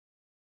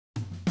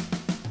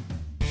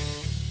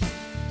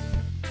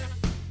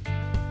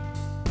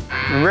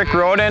Rick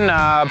Roden,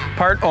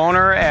 part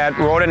owner at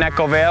Roden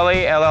Echo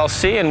Valley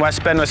LLC in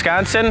West Bend,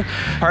 Wisconsin.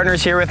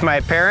 Partners here with my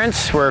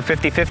parents. We're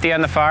 50-50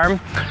 on the farm.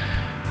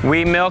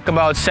 We milk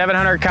about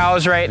 700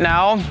 cows right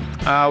now.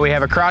 We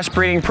have a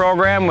crossbreeding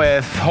program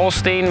with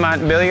Holstein,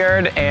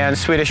 Montbéliard, and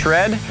Swedish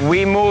Red.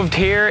 We moved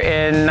here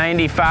in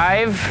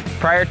 '95.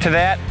 Prior to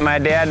that, my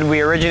dad, we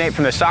originate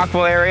from the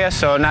Saukville area,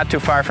 so not too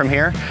far from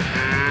here.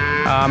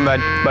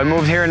 But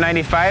moved here in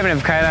 '95 and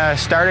have kind of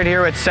started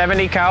here with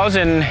 70 cows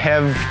and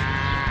have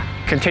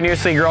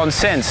continuously grown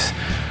since.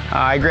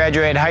 I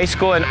graduated high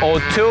school in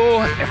 '02.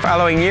 The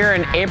following year,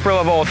 in April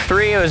of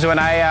 '03, was when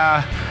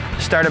I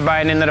started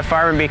buying into the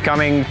farm and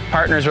becoming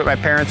partners with my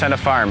parents on the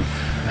farm.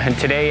 And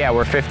today, yeah,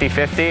 we're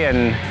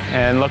 50-50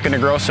 and looking to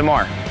grow some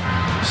more.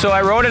 So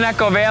at Roden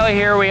Echo Valley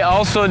here, we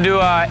also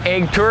do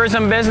egg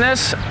tourism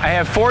business. I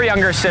have 4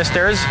 younger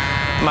sisters.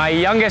 My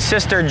youngest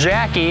sister,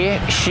 Jackie,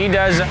 she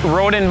does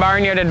Roden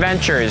Barnyard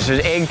Adventures,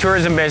 egg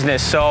tourism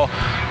business. So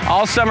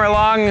all summer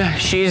long,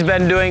 she's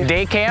been doing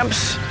day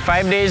camps,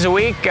 5 days a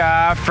week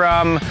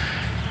from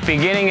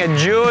beginning of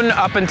June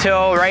up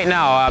until right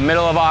now,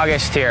 middle of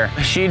August here.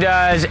 She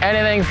does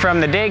anything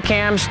from the day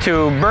camps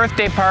to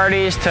birthday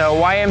parties to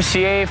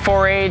YMCA,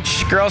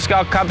 4-H, Girl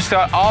Scout, Cub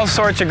Scout, all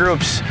sorts of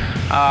groups.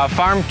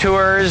 Farm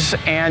tours,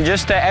 and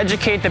just to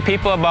educate the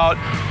people about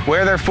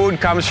where their food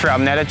comes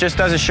from, that it just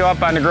doesn't show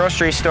up on the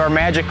grocery store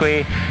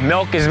magically.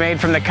 Milk is made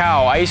from the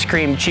cow, ice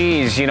cream,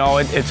 cheese, you know,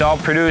 it's all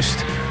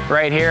produced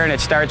right here, and it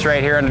starts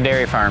right here on the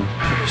dairy farm.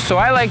 So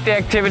I like the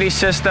activity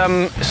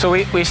system. So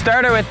we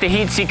started with the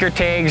heat seeker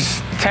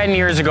tags 10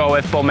 years ago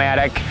with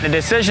BouMatic. The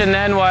decision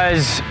then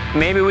was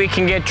maybe we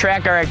can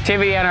track our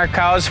activity on our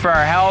cows for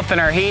our health and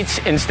our heats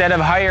instead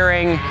of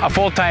hiring a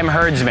full-time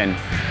herdsman.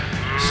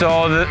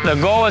 So the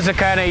goal is to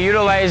kind of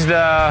utilize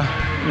the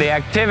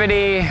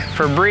activity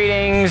for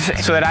breedings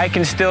so that I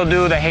can still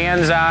do the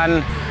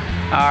hands-on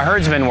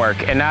herdsman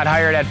work and not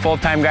hire that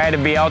full-time guy to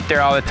be out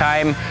there all the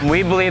time.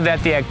 We believe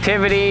that the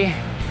activity,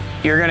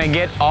 you're going to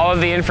get all of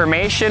the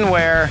information,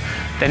 where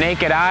the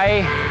naked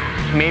eye,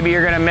 maybe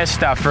you're going to miss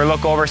stuff or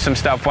look over some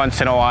stuff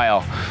once in a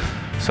while.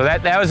 So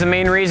that was the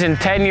main reason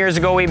 10 years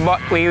ago we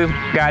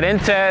got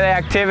into the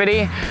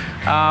activity.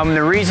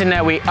 The reason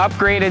that we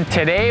upgraded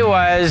today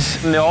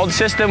was in the old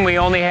system we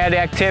only had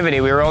activity.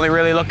 We were only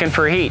really looking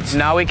for heats.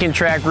 Now we can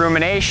track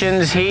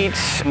ruminations,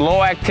 heats,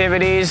 low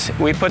activities.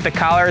 We put the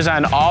collars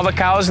on all the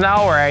cows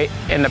now, where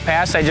in the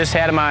past I just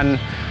had them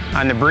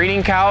on the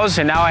breeding cows,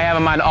 and now I have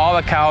them on all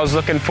the cows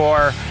looking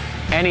for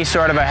any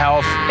sort of a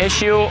health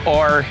issue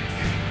or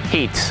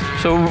heats.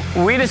 So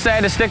we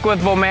decided to stick with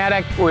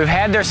BouMatic. We've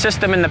had their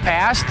system in the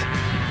past.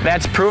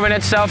 That's proven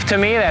itself to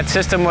me. That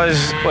system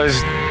was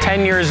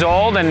 10 years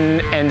old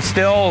and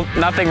still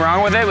nothing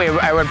wrong with it.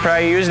 I would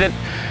probably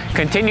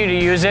continue to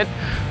use it,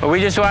 but we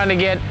just wanted to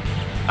get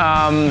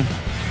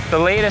the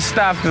latest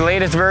stuff, the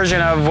latest version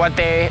of what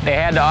they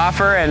had to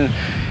offer and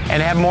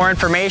have more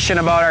information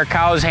about our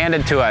cows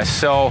handed to us.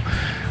 So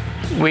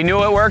we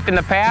knew it worked in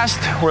the past.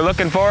 We're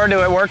looking forward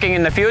to it working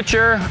in the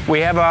future.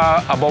 We have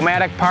a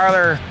BouMatic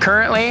Parlor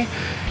currently,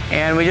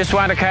 and we just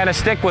want to kind of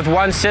stick with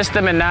one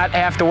system and not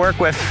have to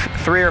work with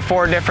 3 or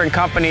 4 different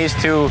companies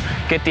to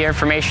get the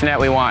information that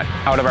we want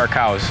out of our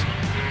cows.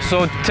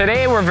 So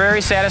today we're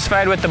very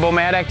satisfied with the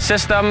BouMatic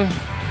system.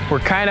 We're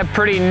kind of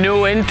pretty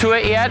new into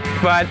it yet,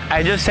 but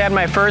I just had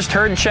my first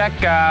herd check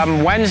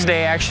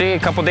Wednesday, actually, a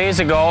couple days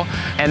ago,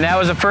 and that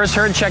was the first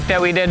herd check that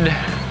we did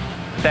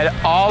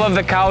that all of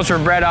the cows were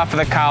bred off of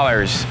the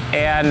collars,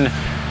 and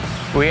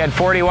we had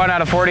 41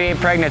 out of 48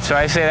 pregnant, so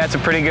I say that's a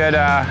pretty good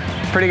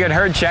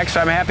herd check,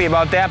 so I'm happy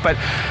about that. But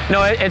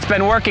no, it's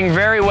been working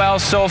very well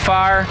so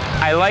far.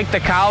 I like the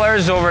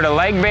collars over the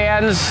leg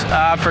bands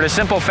for the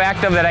simple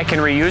fact of that I can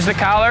reuse the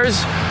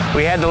collars.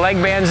 We had the leg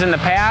bands in the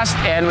past,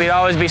 and we'd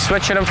always be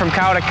switching them from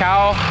cow to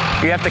cow.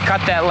 You have to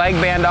cut that leg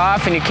band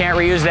off, and you can't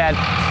reuse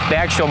the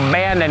actual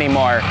band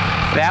anymore.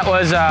 That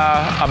was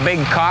a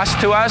big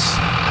cost to us.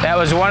 That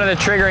was one of the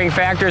triggering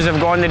factors of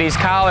going to these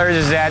collars,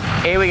 is that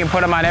we can put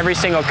them on every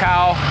single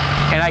cow,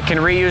 and I can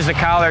reuse the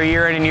collar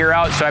year in and year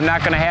out, so I'm not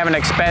going to have an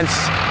expense,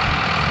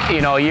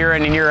 you know, year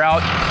in and year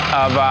out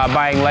of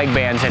buying leg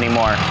bands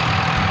anymore.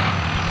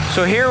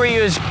 So here we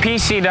use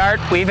PC Dart.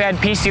 We've had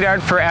PC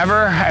Dart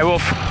forever. I will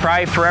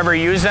probably forever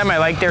use them. I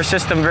like their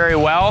system very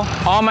well.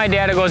 All my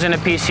data goes into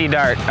PC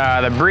Dart.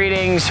 The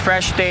breedings,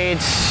 fresh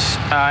dates,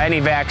 any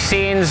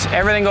vaccines,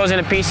 everything goes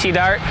into PC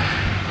Dart.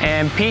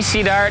 And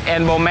PC Dart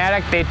and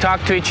BouMatic, they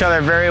talk to each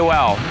other very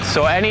well.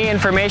 So any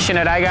information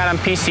that I got on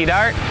PC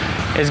Dart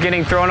is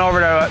getting thrown over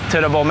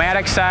to the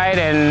BouMatic side,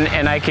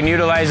 and I can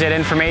utilize that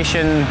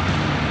information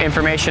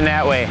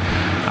that way.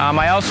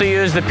 I also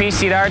use the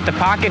PC Dart, the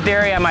pocket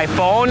dairy on my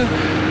phone.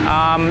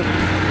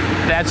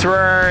 That's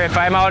where if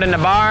I'm out in the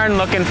barn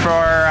looking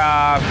for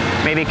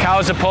maybe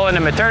cows to pull in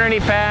the maternity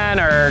pen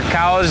or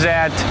cows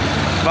at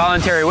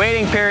voluntary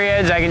waiting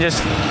periods, I can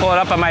just pull it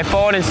up on my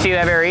phone and see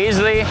that very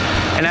easily.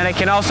 And then I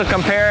can also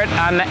compare it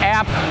on the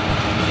app.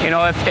 You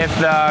know, if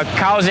the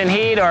cow's in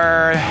heat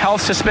or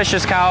health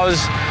suspicious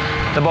cows,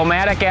 the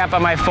BouMatic app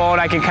on my phone,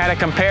 I can kind of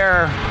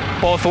compare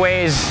both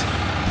ways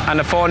on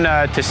the phone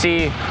to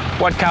see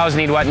what cows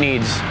need what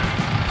needs.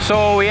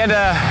 So we had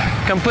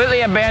to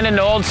completely abandon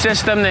the old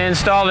system to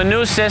install the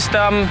new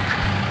system.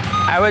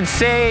 I would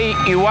say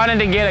you wanted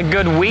to get a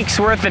good week's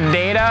worth of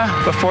data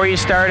before you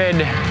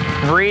started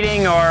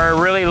breeding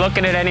or really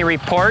looking at any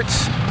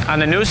reports on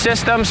the new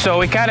system. So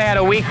we kind of had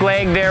a week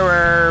lag there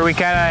where we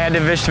kind of had to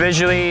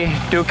visually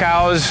do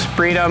cows,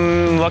 breed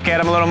them, look at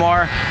them a little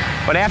more.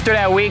 But after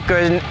that week,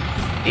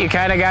 you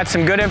kind of got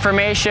some good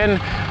information.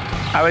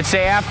 I would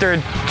say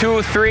after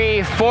 2,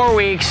 3, 4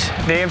 weeks,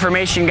 the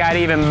information got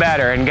even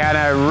better and kind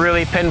of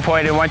really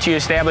pinpointed once you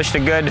established a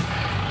good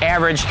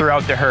average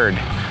throughout the herd.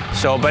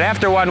 So, but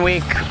after 1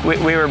 week,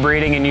 we were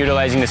breeding and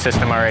utilizing the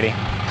system already.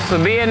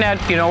 So being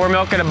that, we're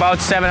milking about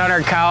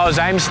 700 cows,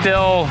 I'm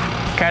still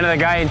kind of the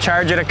guy in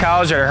charge of the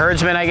cows, or the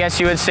herdsman, I guess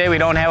you would say. We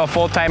don't have a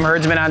full-time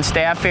herdsman on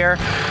staff here.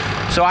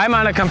 So I'm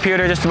on a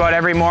computer just about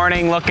every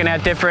morning looking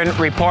at different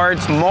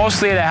reports,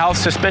 mostly the health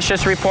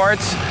suspicious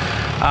reports.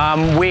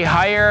 We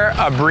hire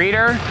a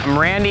breeder,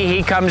 Randy.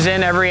 He comes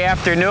in every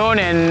afternoon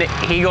and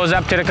he goes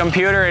up to the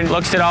computer and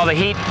looks at all the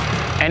heat.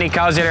 Any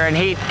cows that are in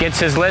heat, gets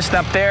his list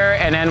up there,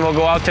 and then we'll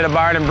go out to the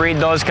barn and breed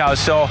those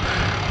cows. So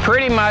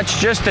pretty much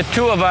just the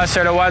two of us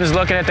are the ones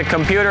looking at the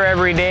computer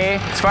every day.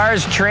 As far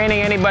as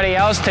training anybody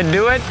else to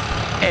do it,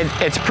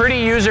 it's pretty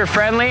user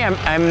friendly.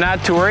 I'm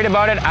not too worried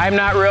about it. I'm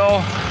not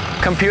real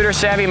computer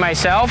savvy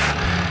myself.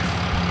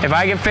 If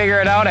I can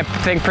figure it out, I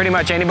think pretty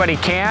much anybody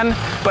can.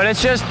 But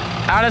it's just,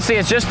 honestly,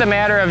 it's just a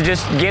matter of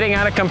just getting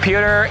on a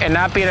computer and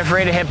not being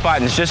afraid to hit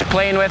buttons. Just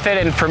playing with it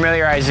and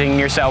familiarizing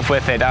yourself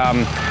with it.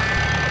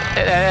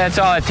 That's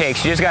all it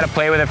takes. You just got to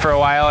play with it for a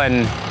while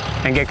and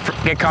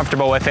get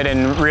comfortable with it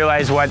and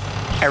realize what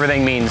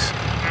everything means.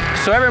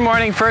 So every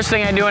morning, first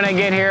thing I do when I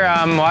get here,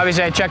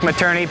 obviously I check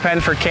maternity pen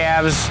for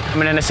calves.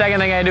 And then the second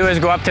thing I do is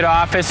go up to the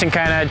office and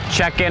kind of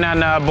check in on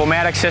the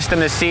BouMatic system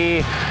to see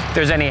if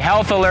there's any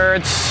health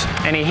alerts,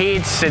 any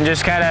heats, and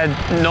just kind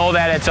of know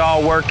that it's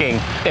all working.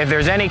 If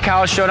there's any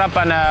cows showing up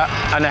on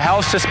the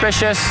health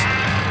suspicious,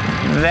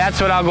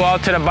 that's when I'll go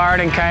out to the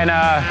barn and kind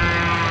of,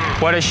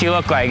 what does she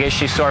look like? Is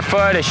she sore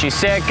foot? Is she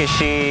sick? Is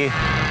she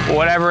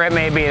whatever it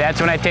may be? That's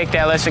when I take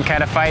that list and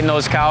kind of find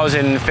those cows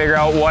and figure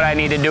out what I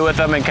need to do with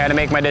them and kind of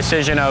make my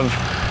decision of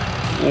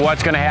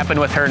what's going to happen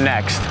with her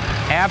next.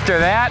 After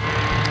that,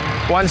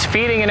 once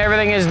feeding and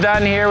everything is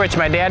done here, which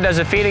my dad does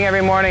the feeding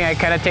every morning, I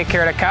kind of take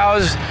care of the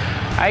cows.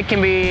 I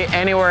can be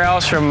anywhere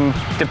else from,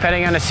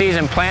 depending on the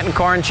season, planting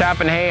corn,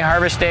 chopping hay,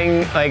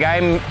 harvesting. Like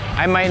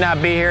I might not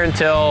be here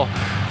until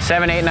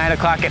 7, 8, 9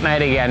 o'clock at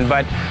night again,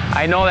 but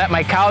I know that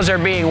my cows are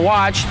being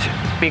watched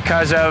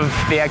because of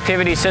the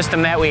activity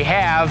system that we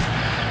have.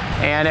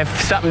 And if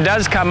something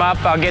does come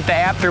up, I'll get the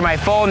app through my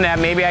phone that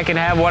maybe I can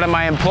have one of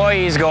my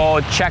employees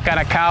go check on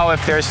a cow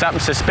if there's something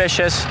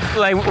suspicious.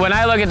 Like when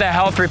I look at the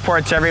health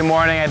reports every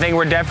morning, I think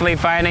we're definitely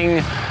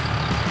finding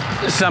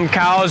some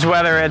cows,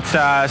 whether it's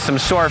some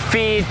sore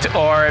feet,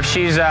 or if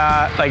she's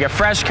like a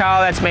fresh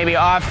cow that's maybe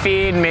off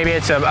feed, maybe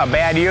it's a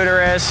bad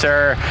uterus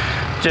or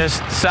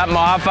just something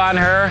off on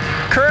her.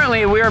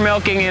 Currently, we are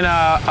milking in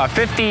a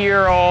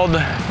 50-year-old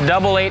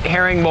double-8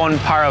 herringbone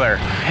Parlor.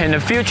 In the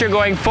future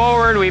going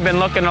forward, we've been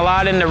looking a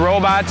lot into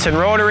robots and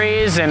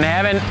rotaries and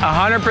haven't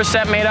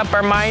 100% made up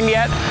our mind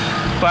yet.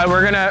 But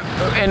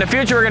in the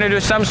future, we're gonna do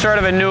some sort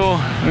of a new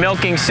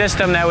milking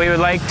system that we would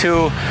like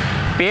to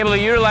be able to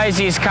utilize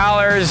these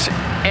collars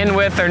in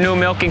with our new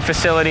milking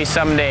facility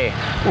someday.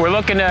 We're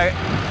looking to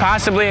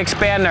possibly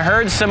expand the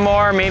herd some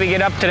more, maybe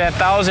get up to that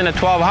 1,000 to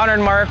 1,200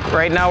 mark.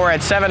 Right now we're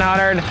at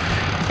 700,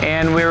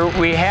 and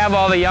we have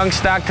all the young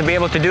stock to be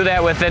able to do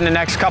that within the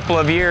next couple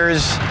of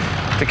years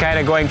to kind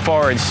of going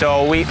forward.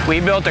 So we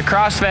built a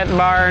cross vent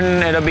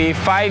barn. It'll be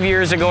 5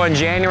 years ago in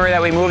January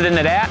that we moved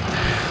into that.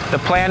 The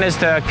plan is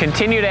to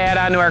continue to add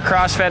on to our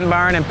cross vent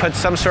barn and put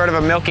some sort of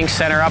a milking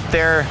center up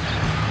there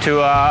to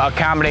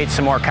accommodate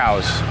some more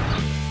cows.